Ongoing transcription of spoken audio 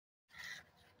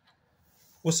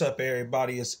What's up,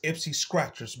 everybody? It's Ipsy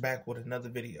Scratchers back with another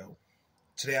video.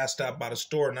 Today I stopped by the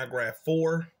store and I grabbed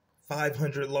 4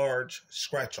 500 large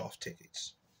scratch-off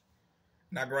tickets.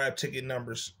 And I grabbed ticket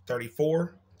numbers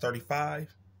 34,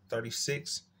 35,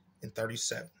 36, and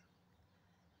 37.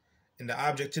 And the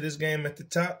object to this game at the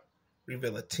top,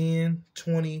 reveal a 10,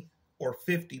 20, or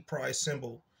 50 prize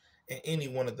symbol in any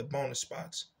one of the bonus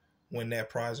spots. Win that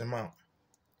prize amount.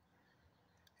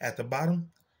 At the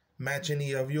bottom, match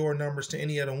any of your numbers to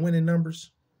any of the winning numbers.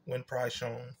 Win prize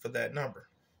shown for that number.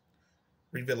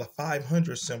 Reveal a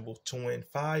 500 symbol to win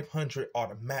 500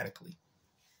 automatically.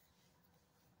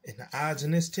 And the odds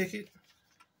in this ticket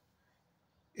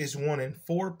is 1 in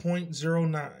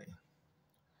 4.09.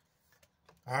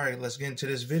 Alright, let's get into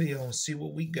this video and see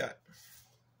what we got.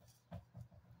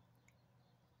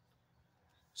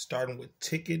 Starting with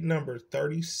ticket number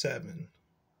 37.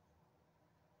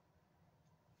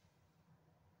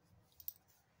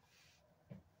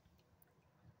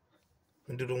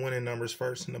 And do the winning numbers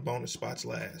first and the bonus spots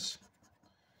last.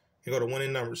 You go to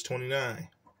winning numbers 29,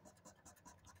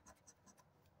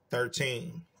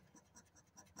 13,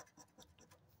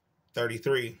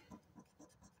 33,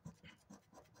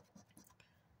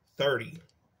 30,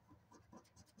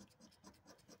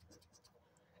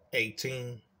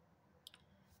 18.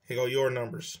 Here go your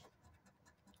numbers.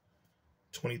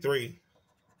 23,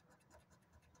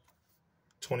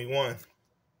 21,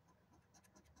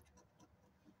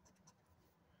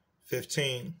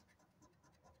 15,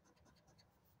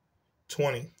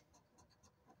 20,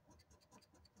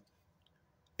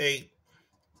 8,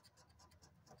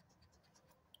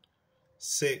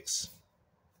 6,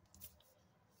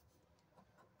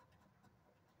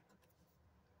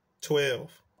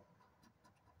 12,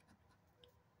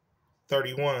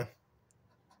 31,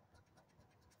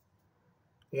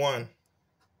 1,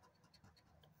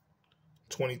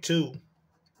 22,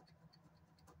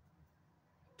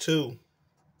 2,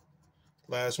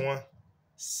 last one,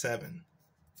 7.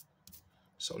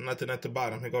 So nothing at the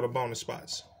bottom. Here go the bonus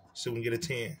spots. See if we can get a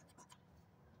 10.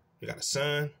 We got a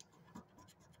sun,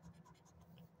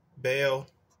 bell,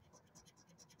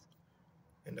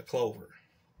 and the clover.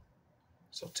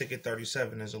 So ticket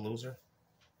 37 is a loser.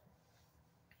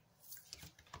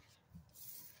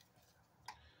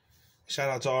 Shout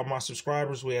out to all my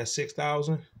subscribers. We had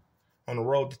 6,000 on the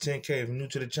road to 10K. If you're new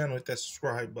to the channel, hit that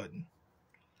subscribe button.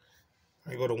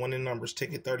 I go to winning numbers,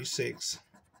 ticket 36,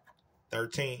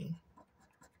 13,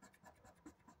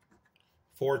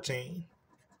 14,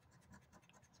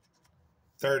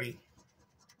 30,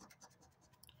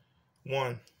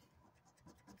 1,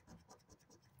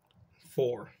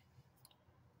 4.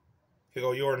 Here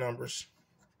go your numbers,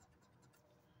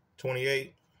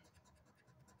 28,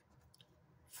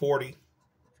 40,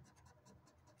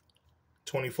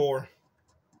 24,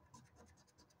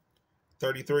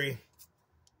 33,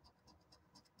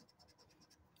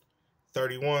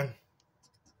 31,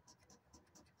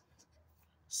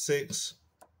 6,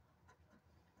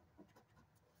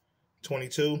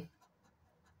 22,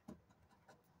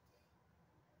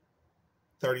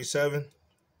 37,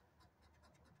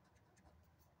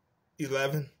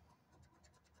 11,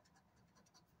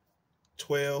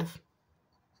 12,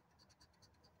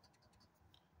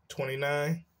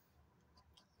 29,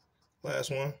 last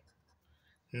one,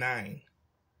 9.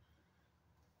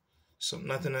 So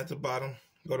nothing at the bottom.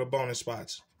 Go to bonus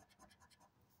spots.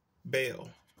 Bell,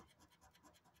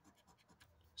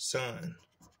 sun,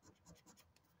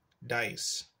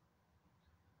 dice.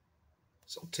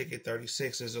 So ticket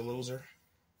 36 is a loser.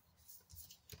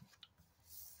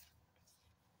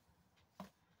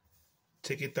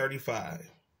 Ticket 35.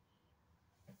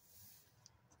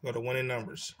 Go to winning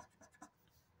numbers.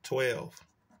 12,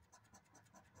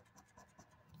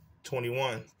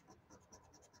 21,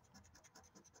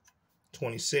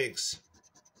 26,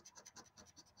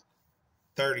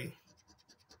 30,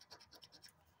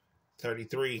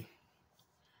 33.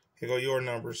 Here go your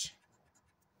numbers.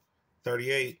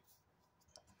 38,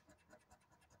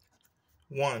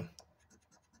 1,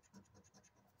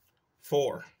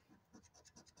 4,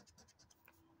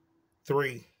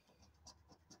 3,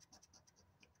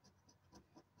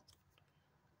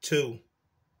 2,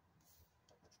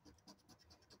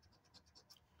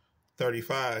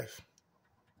 35,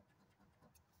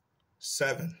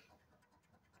 7,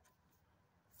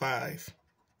 5,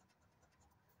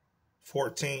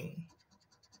 14,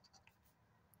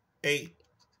 8,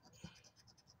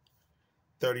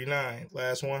 39,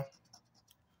 last one,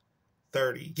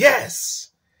 30. Yes!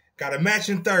 Got a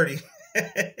matching 30.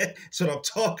 That's what I'm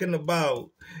talking about.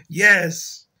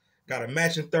 Yes! Got a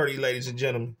matching 30, ladies and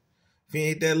gentlemen. If you ain't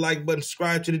hit that like button,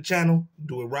 subscribe to the channel,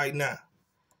 do it right now.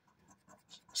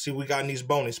 See, we got in these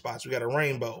bonus spots. We got a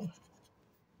rainbow,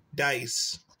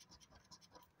 dice,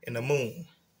 and a moon.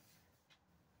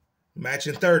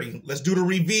 Matching 30. Let's do the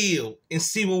reveal and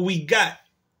see what we got.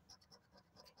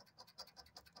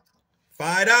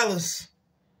 $5.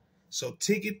 So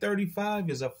ticket 35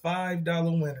 is a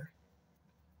 $5 winner.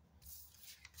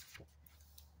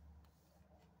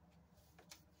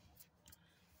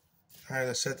 All right,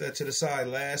 let's set that to the side.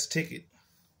 Last ticket.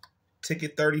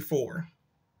 Ticket 34.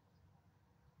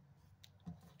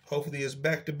 Hopefully it's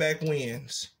back-to-back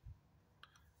wins.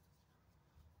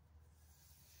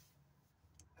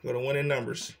 Go to winning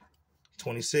numbers.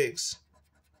 26.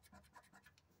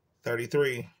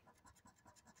 33.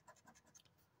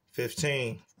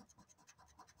 15.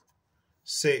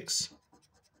 6.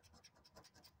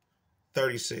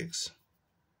 36.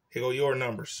 Here go your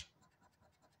numbers.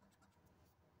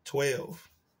 12.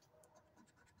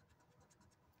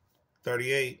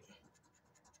 38.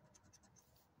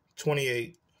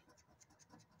 28.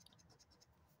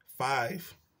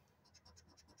 5.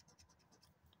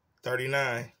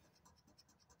 39.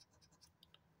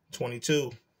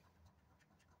 22.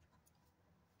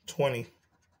 20.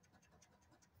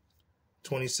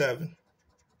 27.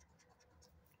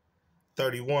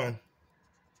 31.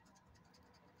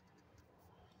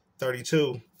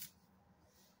 32.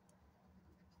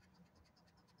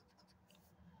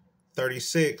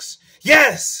 36.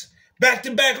 Yes!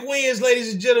 Back-to-back wins,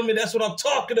 ladies and gentlemen. That's what I'm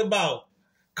talking about.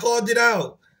 Called it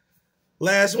out.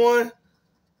 Last one.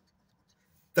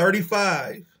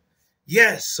 35.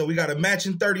 Yes, so we got a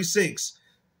matching 36.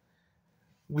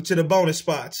 We to the bonus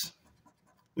spots.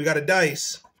 We got a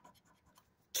dice,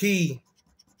 key,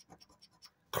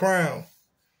 crown.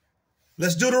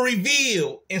 Let's do the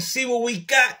reveal and see what we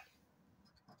got.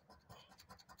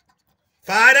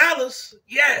 $5.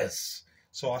 Yes.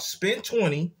 So I spent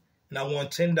 20 and I won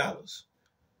 $10.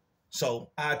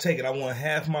 So I take it. I won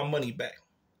half my money back.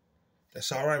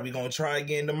 That's all right. We're going to try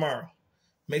again tomorrow.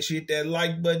 Make sure you hit that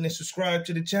like button and subscribe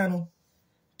to the channel.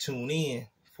 Tune in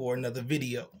for another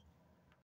video.